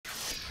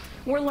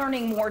We're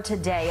learning more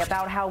today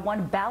about how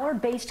one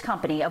Ballard-based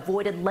company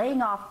avoided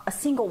laying off a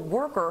single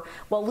worker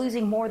while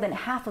losing more than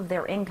half of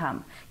their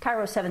income.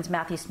 Cairo 7's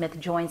Matthew Smith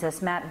joins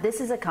us. Matt,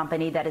 this is a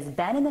company that has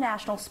been in the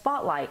national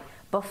spotlight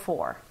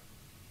before.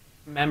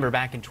 Remember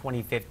back in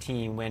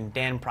 2015 when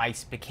Dan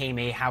Price became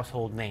a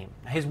household name.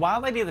 His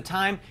wild idea at the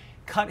time,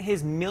 cut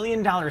his $1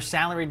 million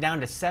salary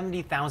down to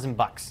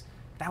 $70,000.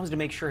 That was to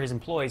make sure his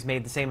employees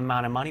made the same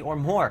amount of money or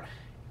more.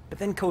 But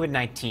then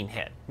COVID-19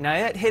 hit. Now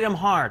that hit him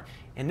hard,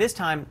 and this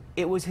time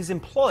it was his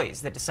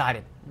employees that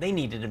decided they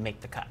needed to make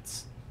the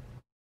cuts.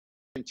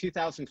 In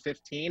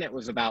 2015, it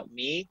was about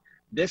me.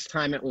 This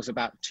time it was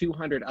about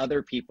 200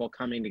 other people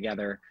coming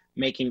together,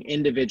 making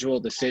individual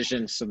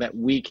decisions so that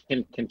we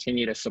can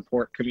continue to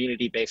support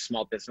community-based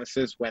small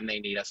businesses when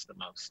they need us the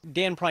most.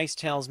 Dan Price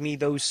tells me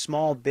those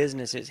small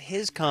businesses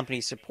his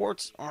company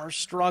supports are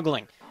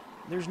struggling.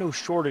 There's no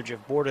shortage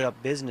of boarded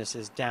up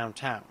businesses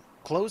downtown.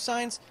 Close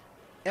signs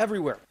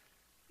everywhere.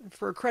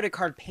 For a credit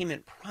card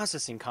payment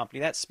processing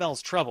company, that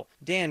spells trouble.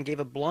 Dan gave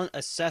a blunt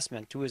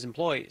assessment to his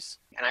employees.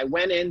 And I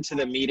went into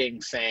the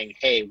meeting saying,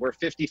 hey, we're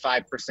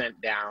 55%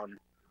 down.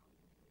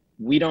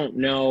 We don't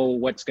know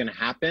what's going to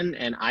happen,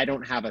 and I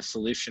don't have a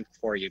solution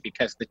for you,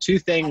 because the two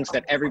things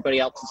that everybody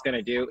else is going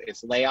to do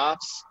is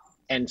layoffs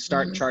and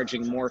start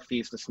charging more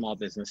fees to small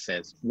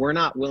businesses. We're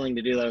not willing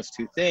to do those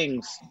two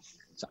things,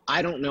 so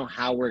I don't know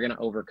how we're going to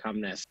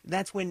overcome this.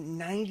 That's when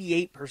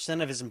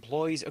 98% of his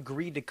employees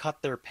agreed to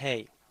cut their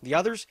pay. The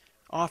others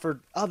offered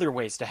other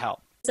ways to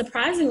help.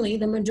 Surprisingly,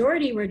 the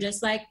majority were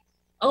just like,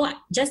 oh, I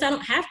don't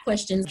have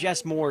questions.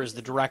 Jess Moore is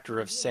the director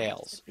of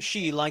sales.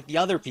 She, like the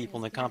other people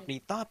in the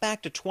company, thought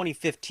back to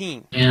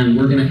 2015. And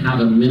we're going to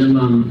have a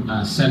minimum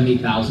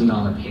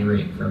 $70,000 pay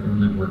rate for everyone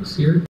that works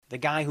here. The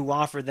guy who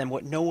offered them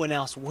what no one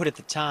else would at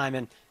the time,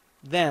 and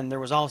then there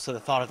was also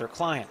the thought of their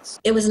clients.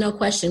 It was no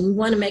question. We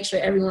want to make sure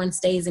everyone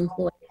stays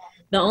employed.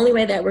 The only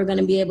way that we're going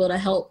to be able to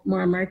help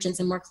more merchants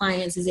and more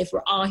clients is if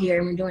we're all here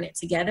and we're doing it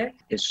together.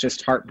 It's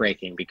just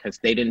heartbreaking because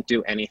they didn't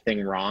do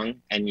anything wrong,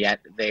 and yet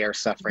they are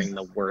suffering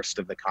the worst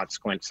of the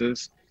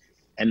consequences.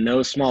 And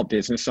those small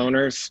business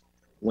owners,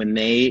 when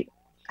they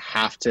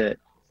have to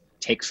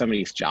take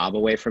somebody's job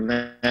away from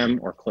them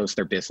or close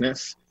their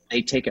business,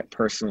 they take it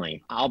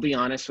personally. I'll be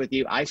honest with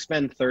you, I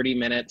spend 30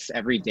 minutes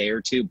every day or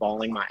two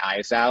bawling my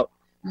eyes out.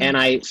 And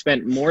I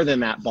spent more than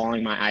that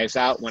bawling my eyes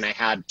out when I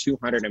had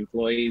 200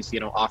 employees,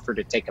 offer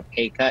to take a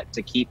pay cut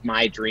to keep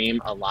my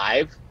dream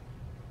alive.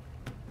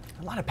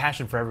 A lot of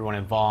passion for everyone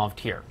involved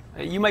here.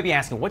 You might be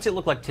asking, what's it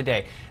look like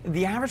today?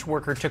 The average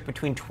worker took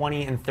between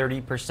 20 and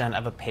 30%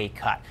 of a pay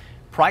cut.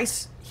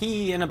 Price,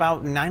 he and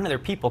about 9 other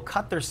people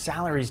cut their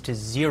salaries to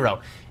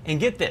zero. And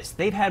get this,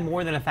 they've had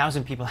more than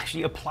 1,000 people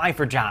actually apply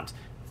for jobs,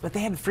 but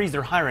they had to freeze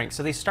their hiring.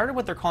 So they started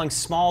what they're calling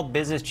Small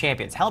Business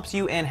Champions. Helps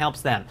you and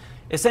helps them.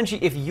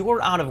 Essentially, if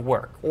you're out of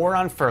work or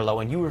on furlough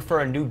and you refer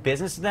a new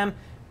business to them,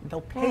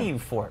 they'll pay you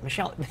for it.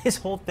 Michelle, this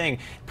whole thing,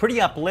 pretty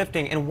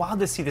uplifting and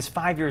wild to see this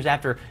 5 years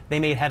after they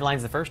made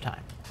headlines the first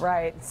time.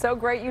 Right. So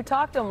great you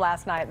talked to them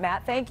last night,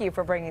 Matt. Thank you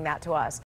for bringing that to us.